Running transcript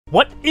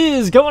What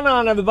is going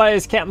on, everybody?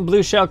 It's Captain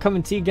Blue Shell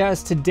coming to you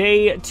guys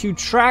today to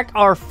track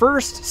our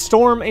first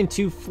storm and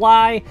to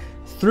fly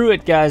through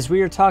it, guys.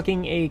 We are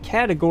talking a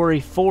Category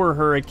 4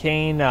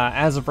 hurricane.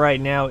 As of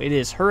right now, it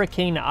is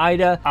Hurricane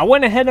Ida. I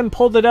went ahead and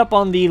pulled it up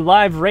on the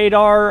live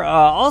radar.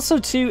 Also,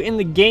 too, in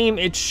the game,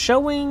 it's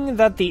showing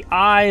that the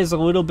eye is a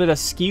little bit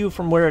askew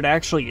from where it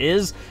actually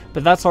is,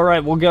 but that's all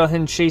right. We'll go ahead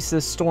and chase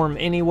this storm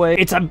anyway.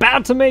 It's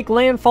about to make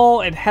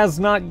landfall. It has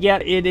not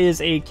yet. It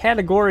is a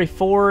Category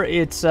 4.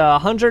 It's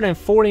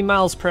 140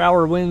 miles per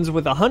hour winds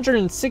with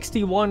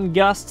 161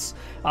 gusts.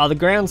 The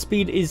ground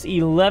speed is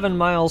 11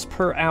 miles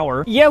per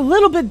hour. Yeah, a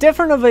little bit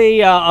different of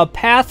a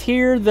path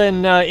here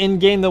than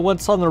in-game than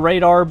what's on the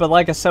radar, but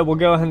like I said, we'll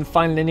go ahead and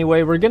find it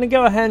anyway. We're going to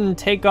go ahead and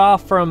take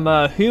off from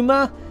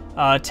Huma,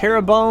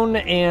 Terrebonne,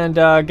 and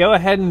go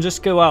ahead and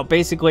just go out,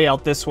 basically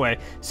out this way.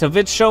 So if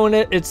it's showing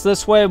it's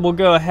this way, we'll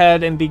go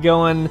ahead and be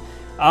going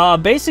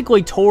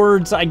basically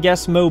towards, I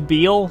guess,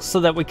 Mobile, so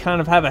that we kind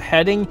of have a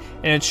heading,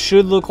 and it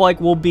should look like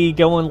we'll be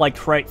going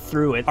like right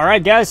through it.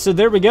 Alright guys, so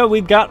there we go.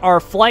 We've got our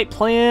flight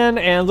plan,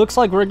 and it looks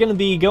like we're going to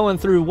be going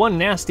through one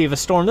nasty of a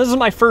storm. This is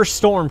my first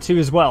storm too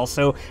as well,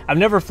 so I've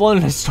never flown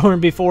in a storm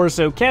before,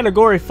 so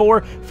Category 4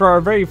 for our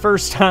very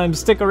first time.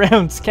 Stick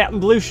around, it's Captain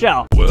Blue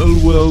Shell.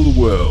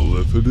 Well,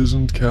 if it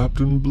isn't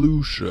Captain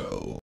Blue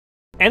Shell.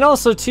 And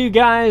also, too,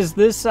 guys,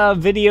 this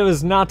video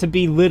is not to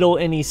belittle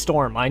any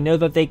storm. I know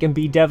that they can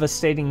be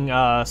devastating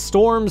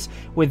storms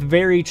with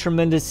very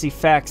tremendous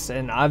effects,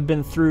 and I've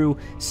been through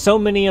so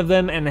many of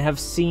them and have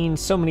seen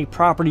so many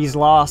properties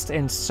lost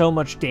and so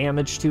much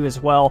damage too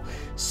as well.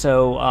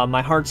 So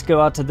my hearts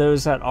go out to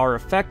those that are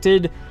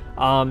affected.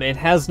 It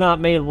has not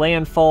made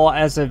landfall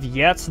as of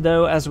yet,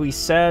 though, as we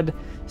said.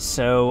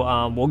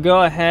 So we'll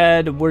go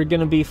ahead, we're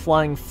going to be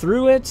flying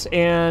through it,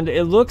 and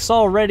it looks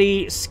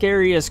already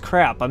scary as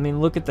crap. I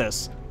mean, look at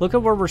this. Look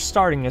at where we're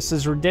starting. This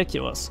is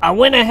ridiculous. I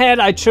went ahead,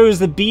 I chose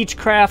the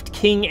Beechcraft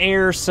King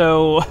Air,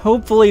 so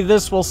hopefully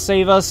this will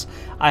save us.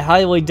 I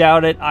highly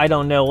doubt it. I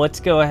don't know.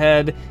 Let's go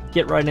ahead,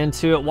 get right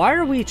into it. Why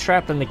are we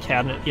trapped in the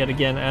cabinet yet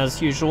again,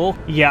 as usual?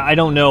 Yeah, I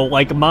don't know.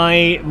 Like,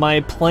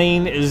 my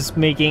plane is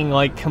making,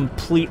 like,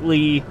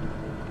 completely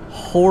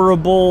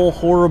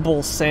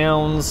horrible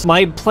sounds.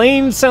 My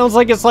plane sounds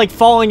like it's like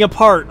falling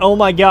apart. Oh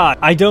my god.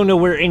 I don't know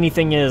where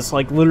anything is.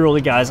 Like,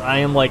 literally, guys, I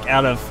am like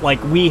out of,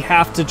 like, we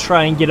have to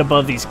try and get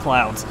above these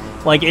clouds.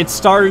 Like, it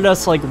started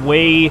us like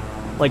way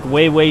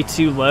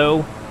too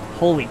low.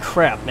 Holy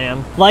crap,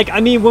 man. Like,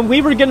 I mean, when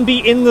we were gonna be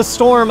in the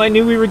storm, I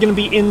knew we were gonna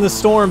be in the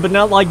storm, but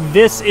not like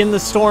this in the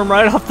storm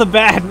right off the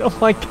bat. Oh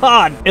my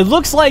god. It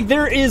looks like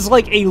there is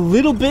like a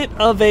little bit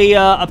of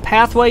a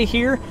pathway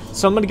here,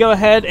 so I'm gonna go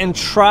ahead and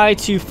try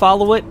to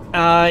follow it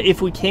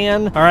if we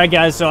can. Alright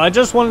guys, so I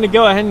just wanted to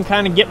go ahead and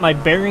kind of get my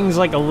bearings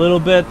like a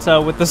little bit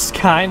with the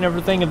sky and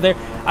everything up there.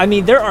 I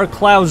mean, there are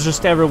clouds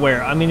just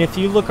everywhere. I mean, if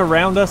you look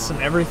around us and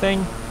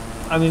everything,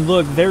 I mean,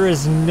 look, there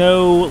is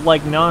no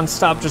like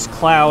non-stop just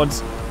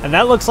clouds. And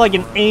that looks like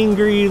an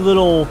angry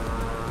little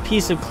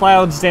piece of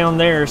clouds down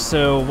there,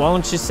 so why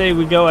don't you say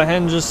we go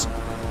ahead and just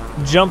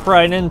jump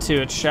right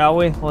into it, shall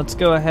we? Let's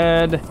go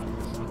ahead,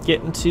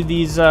 get into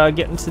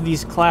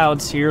these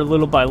clouds here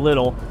little by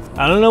little.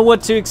 I don't know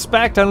what to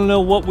expect, I don't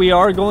know what we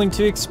are going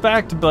to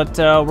expect, but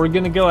we're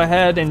going to go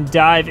ahead and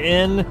dive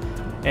in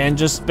and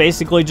just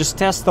basically just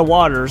test the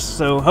waters,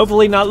 so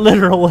hopefully not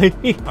literally.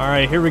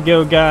 Alright, here we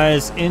go,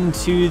 guys,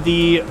 into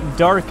the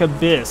dark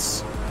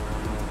abyss.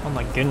 Oh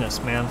my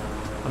goodness, man.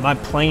 My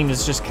plane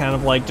is just kind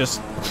of like just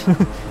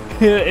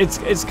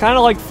it's kind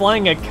of like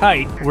flying a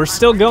kite. We're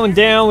still going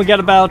down. We got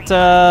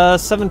about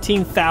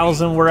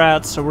 17,000 we're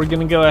at, so we're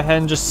gonna go ahead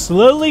and just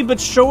slowly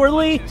but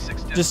surely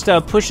just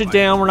push it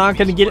down. We're not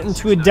gonna get it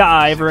into a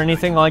dive or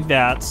anything like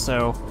that,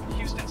 so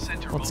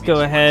let's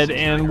go ahead.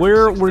 And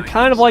we're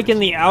kind of like in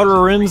the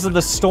outer rims of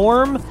the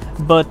storm,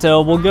 but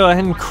we'll go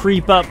ahead and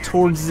creep up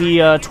towards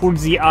the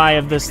eye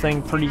of this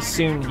thing pretty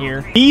soon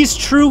here. These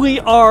truly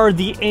are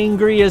the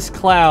angriest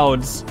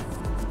clouds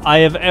I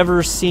have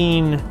ever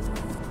seen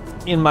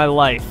in my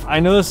life. I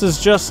know this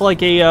is just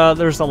like a,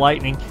 there's the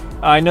lightning.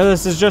 I know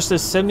this is just a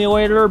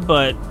simulator,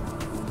 but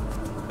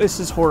this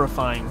is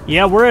horrifying.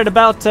 Yeah, we're at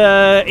about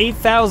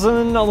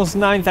 8,000, almost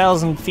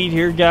 9,000 feet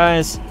here,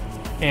 guys.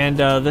 And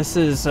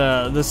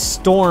the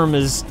storm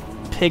is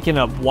picking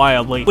up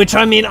wildly. Which,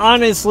 I mean,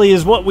 honestly,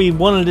 is what we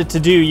wanted it to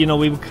do. You know,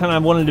 we kind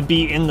of wanted to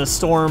be in the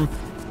storm,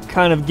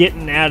 kind of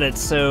getting at it.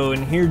 So,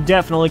 and here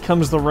definitely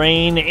comes the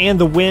rain and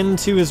the wind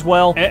too as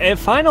well. It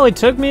finally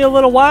took me a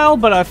little while,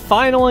 but I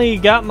finally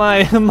got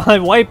my my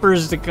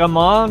wipers to come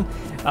on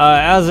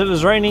as it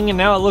was raining, and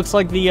now it looks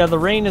like the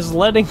rain is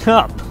letting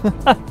up.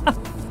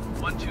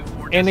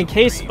 And in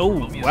case,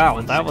 oh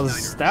wow, that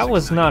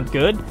was not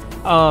good.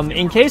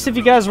 In case if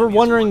you guys were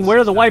wondering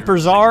where the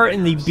wipers are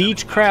in the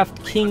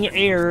Beechcraft King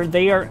Air,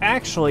 they are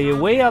actually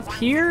way up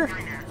here,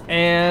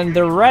 and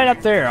they're right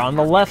up there on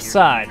the left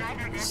side.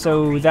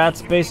 So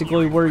that's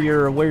basically where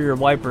your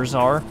wipers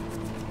are.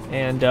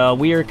 And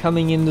we are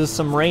coming into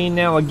some rain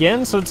now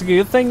again, so it's a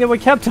good thing that we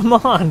kept them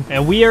on.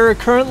 And we are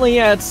currently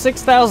at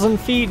 6,000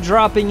 feet,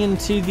 dropping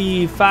into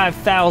the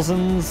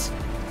 5,000s.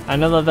 I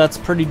know that that's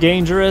pretty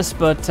dangerous,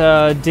 but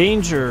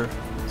danger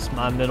is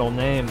my middle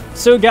name.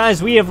 So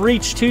guys, we have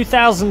reached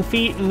 2,000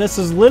 feet, and this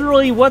is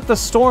literally what the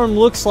storm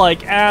looks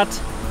like at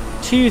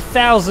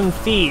 2,000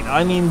 feet.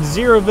 I mean,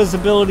 zero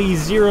visibility,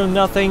 zero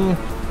nothing.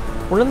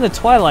 We're in the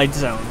twilight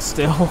zone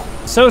still.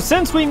 So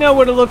since we know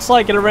what it looks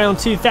like at around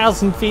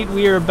 2,000 feet,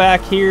 we are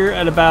back here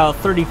at about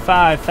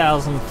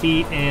 35,000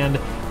 feet and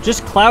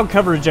just cloud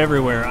coverage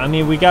everywhere. I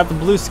mean, we got the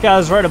blue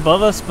skies right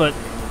above us, but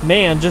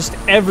man, just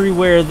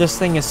everywhere this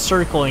thing is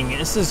circling.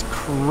 This is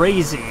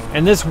crazy.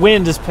 And this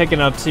wind is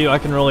picking up too. I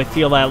can really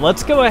feel that.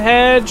 Let's go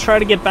ahead, try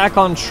to get back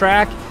on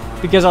track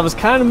because I was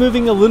kind of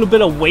moving a little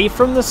bit away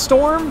from the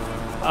storm.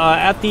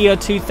 At the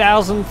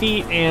 2,000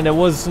 feet, and it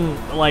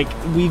wasn't like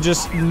we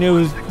just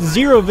knew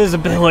zero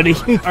visibility.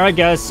 All right,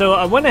 guys, so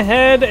I went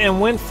ahead and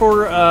went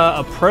for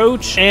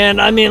approach, and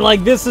I mean,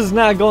 like, this is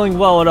not going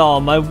well at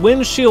all. My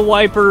windshield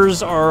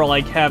wipers are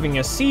like having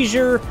a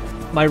seizure.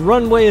 My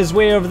runway is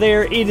way over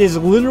there. It is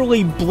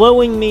literally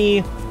blowing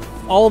me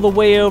all the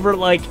way over.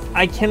 Like,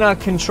 I cannot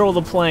control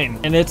the plane,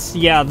 and it's,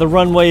 yeah, the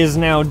runway is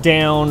now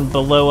down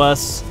below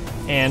us,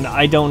 and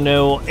I don't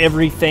know,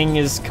 everything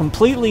is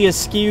completely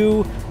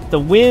askew. The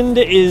wind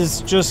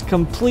is just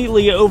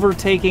completely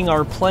overtaking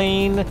our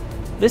plane.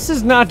 This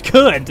is not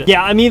good.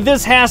 Yeah, I mean,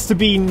 this has to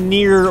be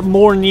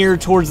more near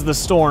towards the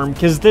storm,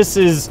 because this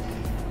is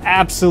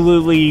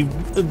absolutely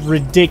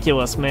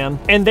ridiculous, man.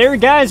 And there,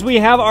 guys, we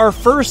have our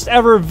first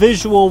ever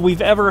visual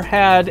we've ever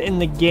had in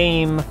the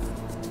game.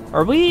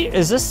 Are we,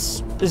 is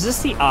this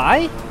the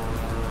eye?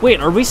 Wait,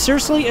 are we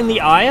seriously in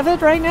the eye of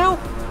it right now?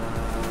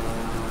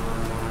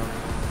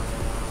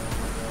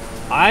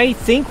 I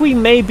think we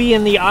may be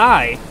in the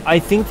eye. I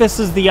think this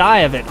is the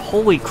eye of it.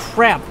 Holy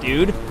crap,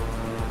 dude.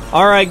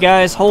 Alright,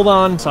 guys, hold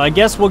on. So I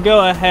guess we'll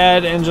go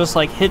ahead and just,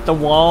 like, hit the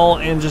wall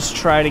and just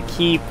try to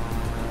keep...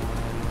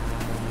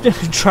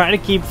 try to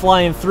keep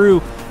flying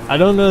through. I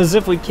don't know as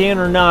if we can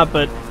or not,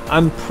 but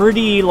I'm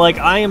pretty, like,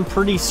 I am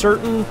pretty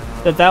certain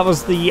that that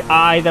was the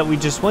eye that we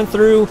just went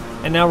through,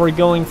 and now we're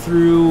going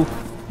through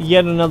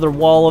yet another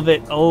wall of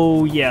it.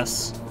 Oh,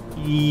 yes.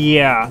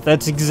 Yeah,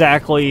 that's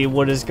exactly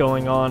what is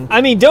going on.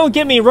 I mean, don't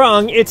get me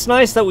wrong, it's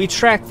nice that we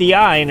track the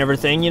eye and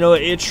everything, you know,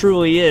 it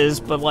truly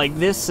is, but like,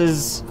 this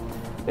is...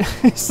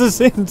 this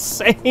is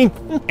insane.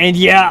 And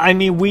yeah, I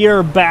mean, we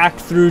are back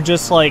through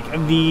just like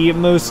the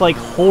most like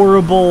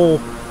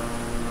horrible...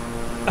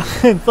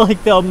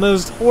 like the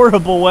most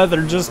horrible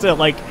weather just to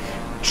like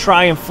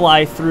try and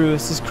fly through.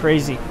 This is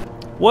crazy.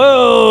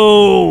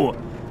 Whoa!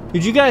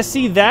 Did you guys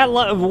see that?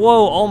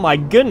 Whoa, oh my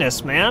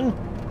goodness, man.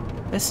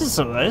 This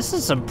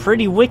is some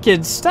pretty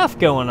wicked stuff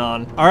going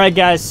on. All right,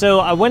 guys,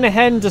 so I went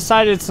ahead and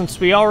decided, since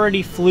we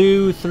already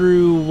flew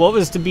through what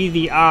was to be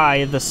the eye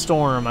of the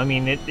storm, I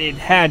mean, it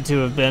had to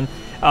have been,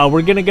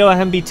 we're gonna go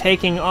ahead and be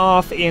taking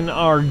off in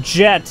our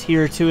jet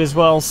here too as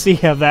well, see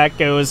how that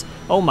goes.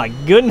 Oh my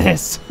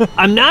goodness.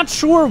 I'm not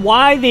sure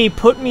why they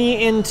put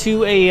me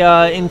into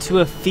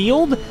a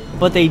field,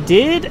 but they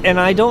did, and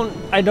I don't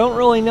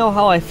really know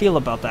how I feel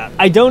about that.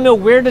 I don't know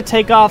where to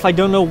take off. I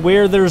don't know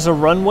where there's a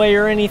runway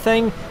or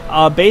anything.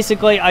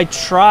 Basically, I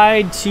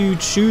tried to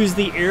choose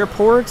the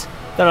airport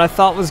that I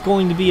thought was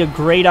going to be a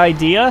great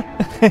idea,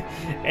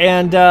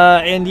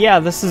 and yeah,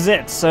 this is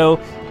it. So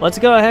let's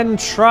go ahead and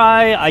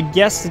try, I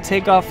guess, to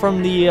take off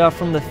from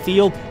the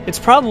field. It's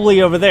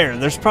probably over there.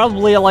 There's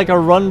probably like a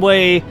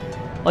runway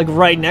like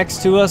right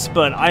next to us,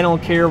 but I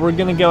don't care. We're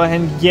gonna go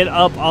ahead and get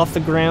up off the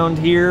ground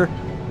here.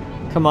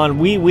 Come on,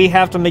 we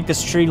have to make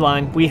this tree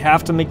line. We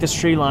have to make this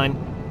tree line.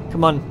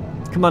 Come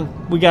on, come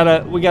on. We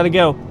gotta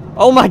go.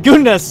 Oh my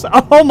goodness!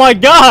 Oh my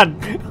god!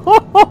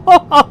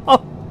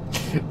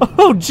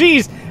 Oh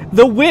jeez!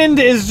 The wind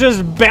is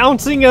just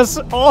bouncing us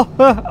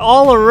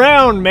all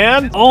around,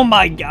 man. Oh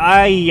my god!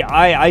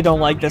 I don't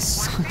like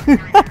this.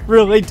 I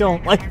really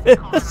don't like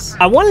this.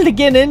 I wanted to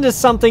get into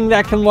something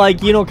that can,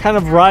 like, you know, kind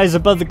of rise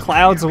above the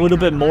clouds a little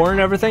bit more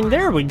and everything.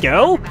 There we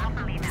go.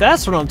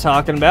 That's what I'm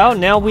talking about.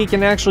 Now we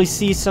can actually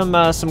see some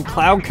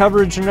cloud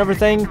coverage and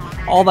everything,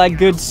 all that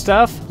good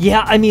stuff.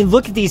 Yeah, I mean,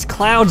 look at these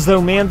clouds though,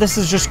 man. This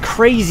is just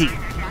crazy.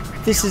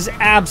 This is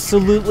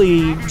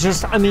absolutely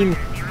just, I mean,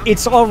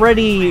 it's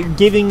already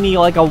giving me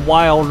like a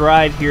wild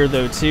ride here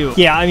though too.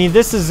 Yeah, I mean,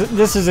 this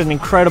is an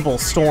incredible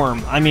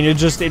storm. I mean,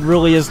 it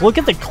really is. Look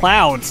at the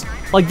clouds.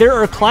 Like, there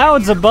are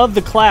clouds above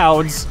the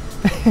clouds.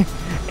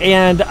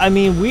 And, I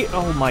mean,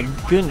 oh my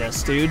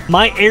goodness, dude.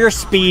 My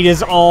airspeed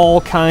is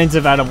all kinds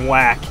of out of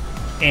whack.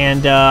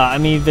 And, I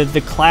mean,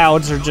 the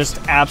clouds are just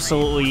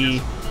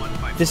absolutely...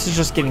 This is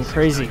just getting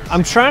crazy.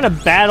 I'm trying to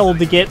battle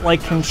to get,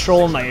 like,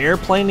 control of my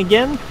airplane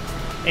again.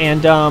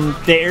 And,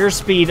 the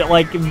airspeed,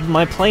 like,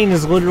 my plane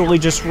is literally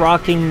just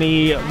rocking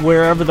me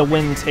wherever the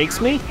wind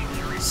takes me.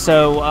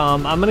 So,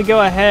 I'm gonna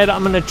go ahead,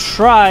 I'm gonna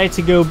try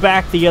to go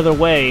back the other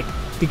way.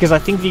 because I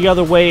think the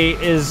other way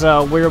is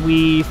where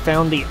we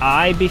found the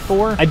eye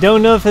before. I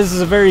don't know if this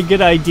is a very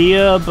good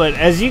idea, but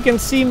as you can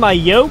see, my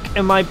yoke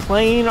and my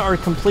plane are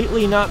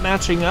completely not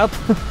matching up.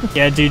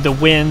 Yeah, dude, the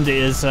wind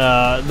is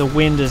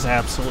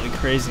absolutely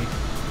crazy.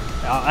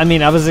 I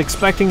mean, I was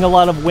expecting a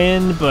lot of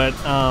wind, but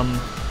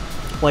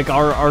like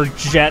our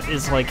jet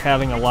is like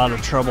having a lot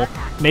of trouble.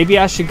 Maybe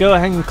I should go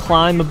ahead and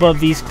climb above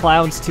these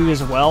clouds too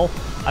as well.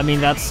 I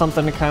mean, that's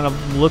something to kind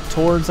of look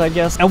towards, I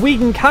guess. And we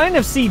can kind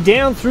of see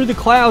down through the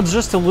clouds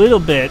just a little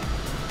bit.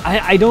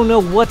 I don't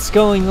know what's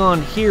going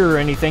on here or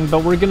anything,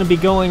 but we're going to be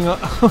going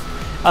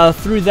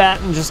through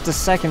that in just a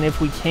second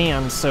if we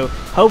can. So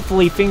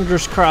hopefully,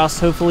 fingers crossed,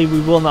 hopefully we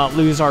will not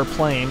lose our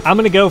plane. I'm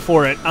going to go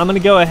for it. I'm going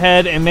to go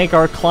ahead and make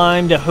our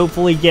climb to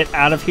hopefully get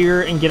out of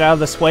here and get out of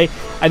this way.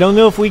 I don't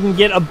know if we can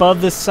get above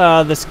this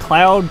this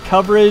cloud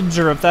coverage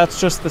or if that's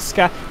just the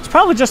sky. It's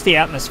probably just the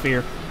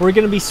atmosphere. We're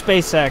going to be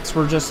SpaceX.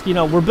 We're just, you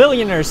know, we're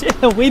billionaires.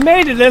 We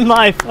made it in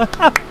life.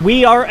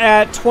 We are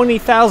at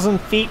 20,000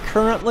 feet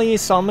currently,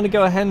 so I'm going to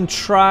go ahead and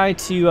try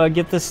to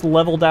get this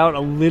leveled out a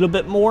little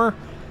bit more.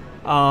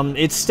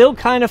 It's still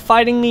kind of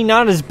fighting me.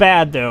 Not as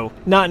bad, though.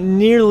 Not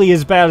nearly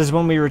as bad as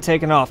when we were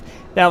taking off.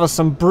 That was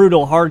some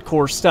brutal,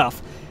 hardcore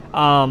stuff. But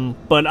I'm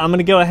going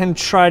to go ahead and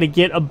try to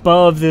get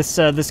above this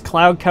this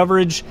cloud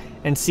coverage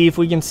and see if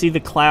we can see the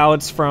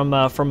clouds from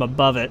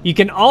above it. You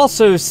can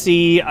also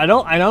see, I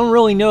don't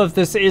really know if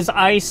this is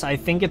ice. I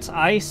think it's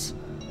ice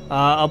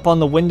up on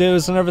the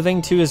windows and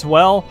everything too as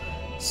well.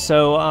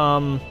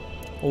 So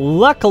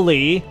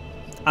luckily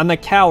I'm a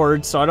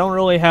coward, so I don't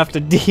really have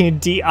to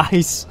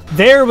de-ice.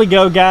 There we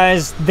go,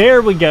 guys.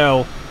 There we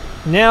go.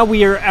 Now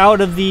we are out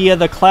of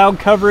the cloud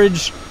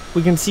coverage.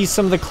 We can see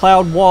some of the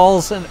cloud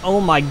walls, and oh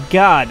my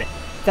god,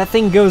 that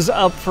thing goes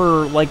up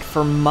for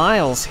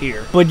miles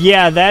here. But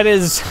yeah, that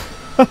is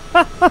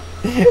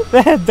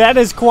that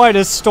is quite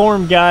a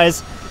storm,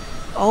 guys.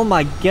 Oh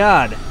my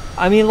god.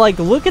 I mean, like,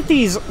 look at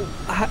these.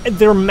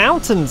 They're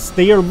mountains.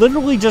 They are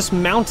literally just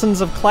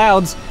mountains of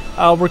clouds.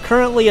 We're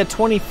currently at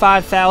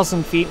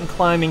 25,000 feet and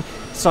climbing,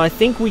 so I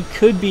think we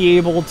could be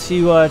able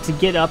to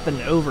get up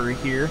and over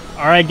here.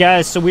 All right,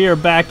 guys, so we are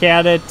back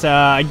at it.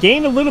 I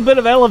gained a little bit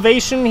of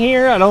elevation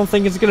here. I don't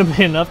think it's going to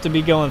be enough to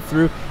be going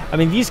through. I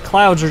mean, these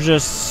clouds are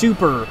just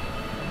super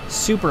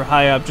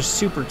high up, just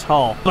super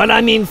tall. But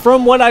I mean,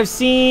 from what I've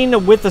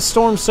seen with the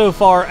storm so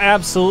far,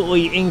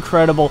 absolutely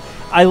incredible.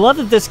 I love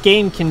that this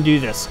game can do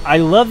this. I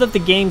love that the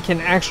game can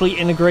actually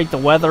integrate the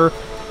weather.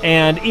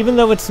 And even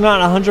though it's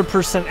not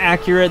 100%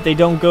 accurate, they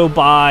don't go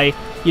by,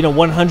 you know,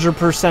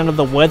 100% of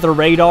the weather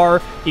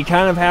radar. You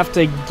kind of have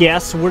to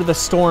guess where the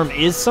storm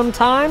is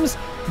sometimes.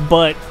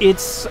 But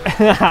it's,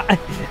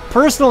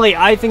 personally,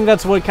 I think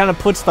that's what kind of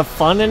puts the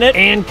fun in it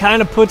and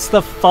kind of puts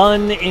the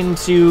fun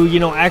into, you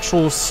know,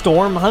 actual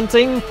storm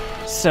hunting.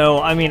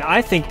 So, I mean,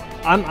 I think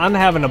I'm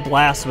having a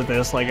blast with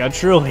this, like, I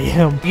truly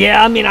am.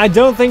 Yeah, I mean, I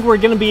don't think we're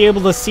going to be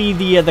able to see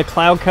the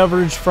cloud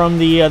coverage from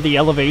the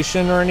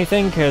elevation or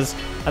anything, because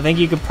I think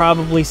you could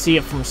probably see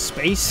it from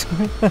space.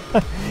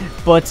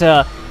 But,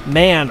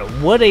 man,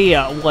 what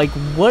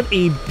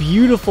a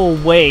beautiful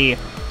way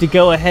to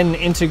go ahead and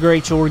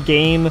integrate your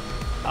game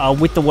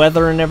with the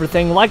weather and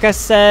everything. Like I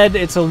said,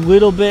 it's a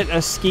little bit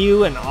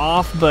askew and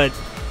off, but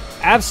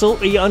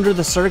absolutely under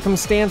the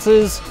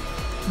circumstances,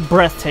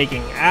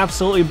 breathtaking.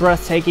 Absolutely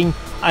breathtaking.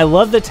 I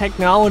love the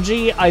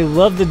technology. I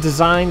love the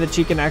design that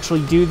you can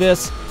actually do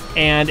this.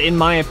 And in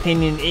my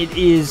opinion, it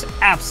is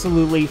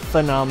absolutely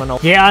phenomenal.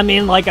 Yeah, I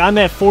mean, like, I'm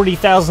at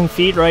 40,000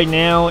 feet right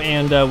now,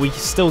 and we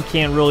still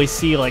can't really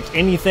see, like,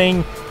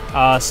 anything.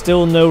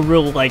 Still no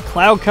real, like,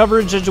 cloud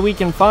coverage as we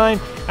can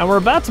find. And we're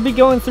about to be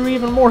going through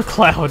even more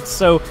clouds.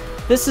 So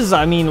this is,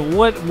 I mean,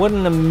 what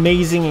an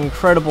amazing,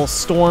 incredible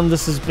storm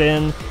this has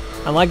been.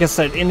 And like I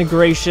said,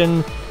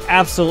 integration,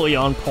 absolutely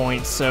on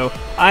point. So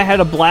I had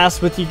a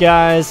blast with you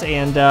guys,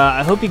 and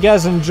I hope you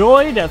guys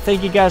enjoyed.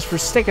 Thank you guys for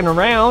sticking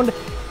around,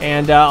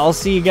 and I'll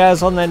see you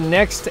guys on that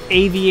next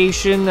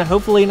aviation,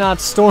 hopefully not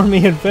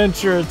stormy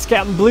adventure. It's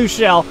Captain Blue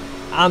Shell.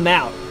 I'm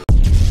out.